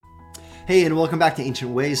Hey, and welcome back to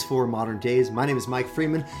Ancient Ways for Modern Days. My name is Mike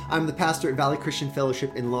Freeman. I'm the pastor at Valley Christian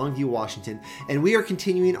Fellowship in Longview, Washington, and we are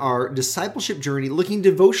continuing our discipleship journey looking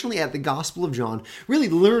devotionally at the Gospel of John, really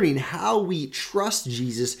learning how we trust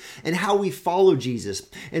Jesus and how we follow Jesus.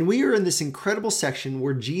 And we are in this incredible section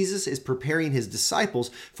where Jesus is preparing his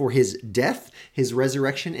disciples for his death, his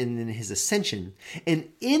resurrection, and then his ascension. And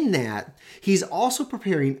in that, he's also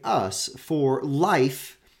preparing us for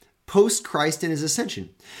life post-Christ and his ascension.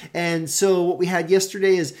 And so what we had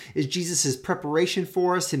yesterday is Jesus' preparation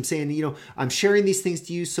for us, him saying, I'm sharing these things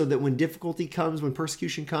to you so that when difficulty comes, when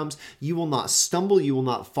persecution comes, you will not stumble, you will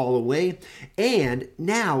not fall away. And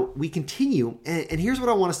now we continue, and here's what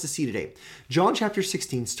I want us to see today. John chapter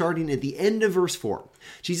 16, starting at the end of verse 4.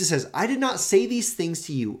 Jesus says, I did not say these things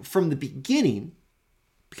to you from the beginning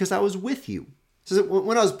because I was with you. So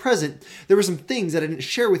when I was present, there were some things that I didn't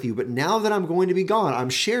share with you, but now that I'm going to be gone, I'm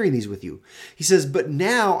sharing these with you. He says, but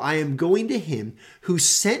now I am going to him who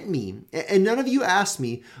sent me. And none of you asked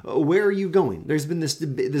me, where are you going? There's been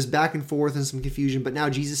this back and forth and some confusion, but now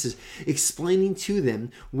Jesus is explaining to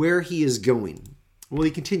them where he is going. Well,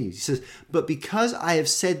 he continues. He says, but because I have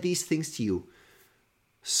said these things to you,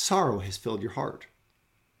 sorrow has filled your heart.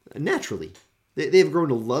 Naturally. They have grown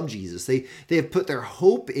to love Jesus. They have put their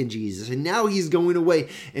hope in Jesus. And now he's going away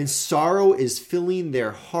and sorrow is filling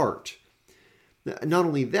their heart. Not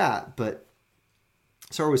only that, but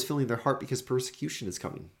sorrow is filling their heart because persecution is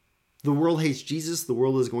coming. The world hates Jesus. The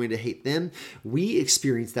world is going to hate them. We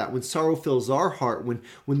experience that when sorrow fills our heart,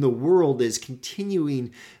 when the world is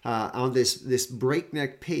continuing on this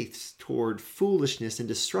breakneck pace toward foolishness and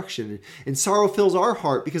destruction. And sorrow fills our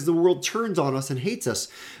heart because the world turns on us and hates us.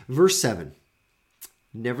 Verse 7.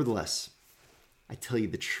 Nevertheless, I tell you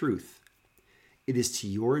the truth. It is to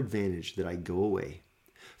your advantage that I go away.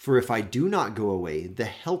 For if I do not go away, the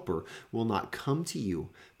Helper will not come to you.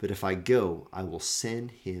 But if I go, I will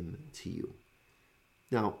send him to you.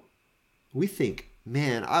 Now, we think,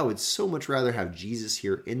 man, I would so much rather have Jesus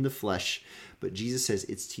here in the flesh. But Jesus says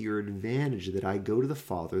it's to your advantage that I go to the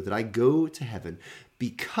Father, that I go to heaven,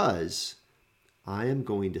 because I am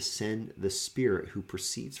going to send the Spirit who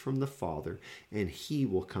proceeds from the Father, and he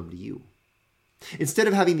will come to you. Instead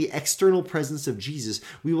of having the external presence of Jesus,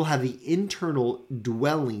 we will have the internal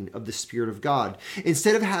dwelling of the Spirit of God.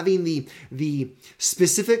 Instead of having the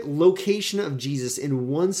specific location of Jesus in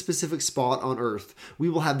one specific spot on earth, we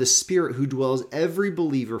will have the Spirit who dwells every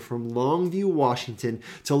believer from Longview, Washington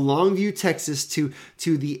to Longview, Texas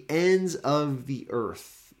to the ends of the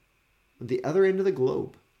earth, the other end of the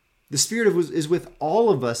globe. The Spirit is with all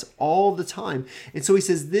of us all the time. And so he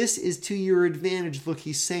says, this is to your advantage. Look,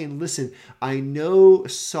 he's saying, listen, I know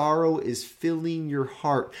sorrow is filling your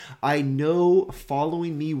heart. I know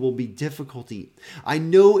following me will be difficulty. I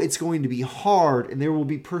know it's going to be hard and there will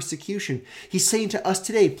be persecution. He's saying to us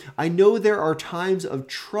today, I know there are times of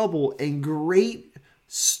trouble and great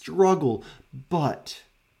struggle, but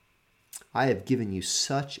I have given you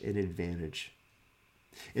such an advantage.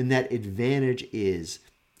 And that advantage is,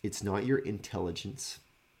 it's not your intelligence.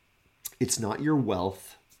 It's not your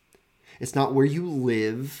wealth. It's not where you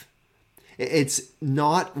live. It's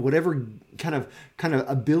not whatever kind of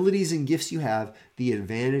abilities and gifts you have. The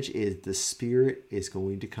advantage is the Spirit is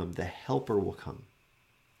going to come. The Helper will come.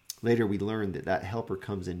 Later we learn that Helper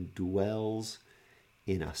comes and dwells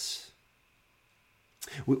in us.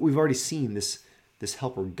 We've already seen this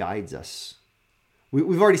Helper guides us.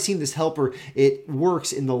 We've already seen this Helper. It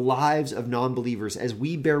works in the lives of non-believers. As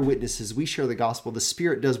we bear witness, as we share the gospel, the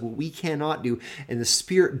Spirit does what we cannot do, and the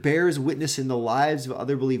Spirit bears witness in the lives of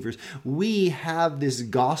other believers. We have this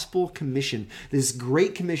gospel commission, this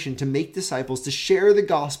great commission to make disciples, to share the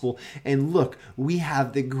gospel. And look, we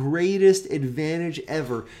have the greatest advantage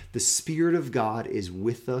ever. The Spirit of God is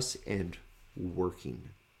with us and working.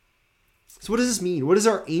 So what does this mean? What is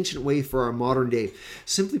our ancient way for our modern day?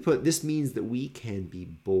 Simply put, this means that we can be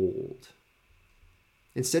bold.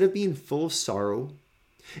 Instead of being full of sorrow,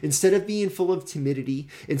 instead of being full of timidity,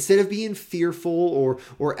 instead of being fearful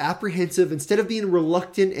or apprehensive, instead of being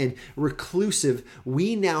reluctant and reclusive,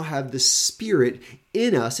 we now have the Spirit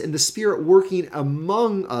in us and the Spirit working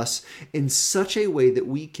among us in such a way that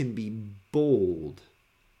we can be bold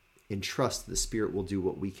and trust the Spirit will do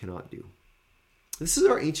what we cannot do. This is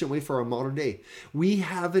our ancient way for our modern day. We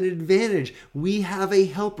have an advantage. We have a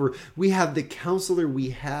helper. We have the counselor.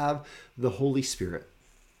 We have the Holy Spirit.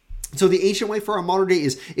 So the ancient way for our modern day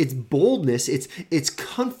is it's boldness, it's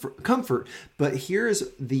comfort. But here's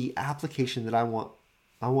the application that I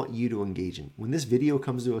want you to engage in. When this video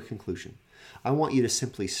comes to a conclusion, I want you to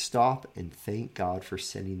simply stop and thank God for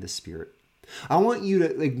sending the Spirit. I want you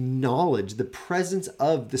to acknowledge the presence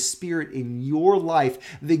of the Spirit in your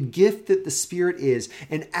life, the gift that the Spirit is,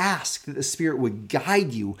 and ask that the Spirit would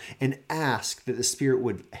guide you, and ask that the Spirit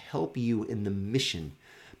would help you in the mission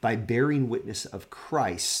by bearing witness of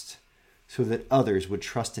Christ so that others would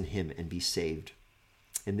trust in him and be saved.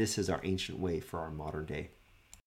 And this is our ancient way for our modern day.